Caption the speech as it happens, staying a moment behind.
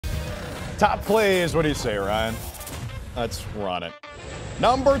Top plays, what do you say, Ryan? Let's run it.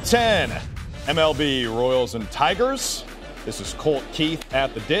 Number 10, MLB Royals and Tigers. This is Colt Keith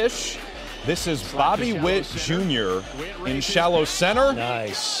at the dish. This is Bobby Witt Jr. in shallow center.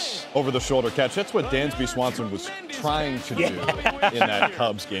 Nice. Over the shoulder catch. That's what Dansby Swanson was trying to do in that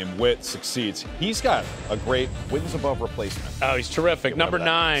Cubs game. Witt succeeds. He's got a great wins above replacement. Oh, he's terrific. Number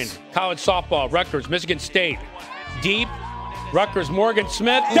 9, college softball, Rutgers, Michigan State. Deep, Rutgers, Morgan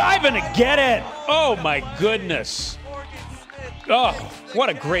Smith, diving to get it. Oh, my goodness. Oh, what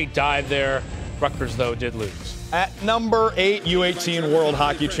a great dive there. Rutgers, though, did lose. At number 8, U18 World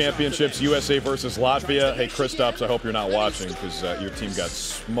Hockey Championships, USA versus Latvia. Hey, Kristaps, I hope you're not watching because your team got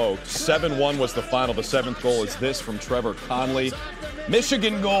smoked. 7-1 was the final. The 7th goal is this from Trevor Conley.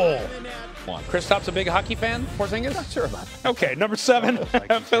 Michigan goal. Kristaps a big hockey fan? Porzingis? Not sure about that. Okay, number 7,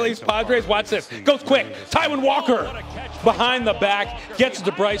 Phillies, Padres. Watch this. Goes quick. Tywin Walker behind the back. Gets it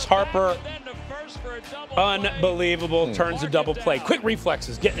to Bryce Harper. Unbelievable. Turns a double play. Quick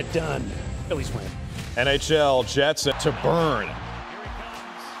reflexes. Getting it done. Phillies win. NHL Jets to burn.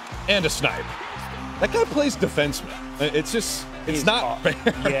 And a snipe. That guy plays defenseman. It's not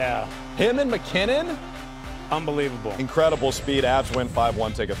fair. Yeah. Him and McKinnon? Unbelievable. Incredible speed. Avs win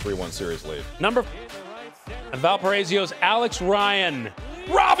 5-1, take a 3-1 series lead. Number Valparaiso's Alex Ryan.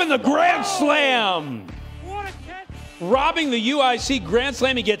 Robbing the Grand Slam. Robbing the UIC Grand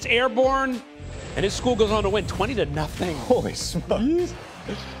Slam. He gets airborne, and his school goes on to win 20-0. Holy smokes.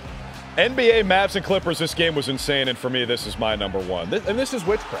 NBA Mavs and Clippers, this game was insane, and for me, this is my number 1. This is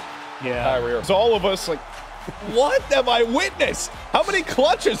witchcraft. Yeah. So all of us, like, what have I witnessed? How many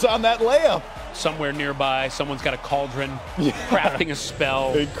clutches on that layup? Somewhere nearby, someone's got a cauldron, crafting a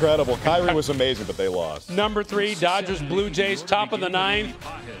spell. Incredible. Kyrie was amazing, but they lost. Number 3, Dodgers, Blue Jays, top of the 9th.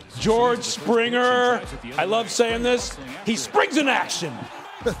 George Springer. I love saying this. He springs in action.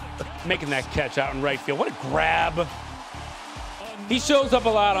 Making that catch out in right field. What a grab. He shows up a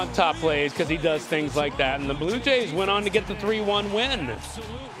lot on top plays because he does things like that. And the Blue Jays went on to get the 3-1 win.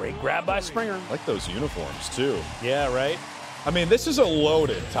 Great grab by Springer. I like those uniforms, too. Yeah, right? I mean, this is a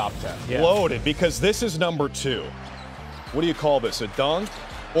loaded top 10. Yeah. Loaded, because this is number 2. What do you call this, a dunk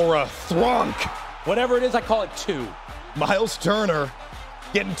or a thrunk? Whatever it is, I call it 2. Miles Turner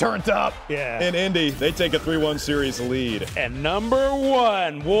getting turned up in Indy. They take a 3-1 series lead. And number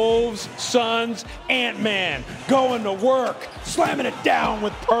 1, Wolves, Suns, Ant-Man going to work, slamming it down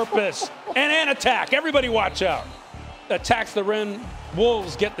with purpose. And an attack. Everybody watch out. Attacks the rim.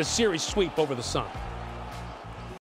 Wolves get the series sweep over the Suns.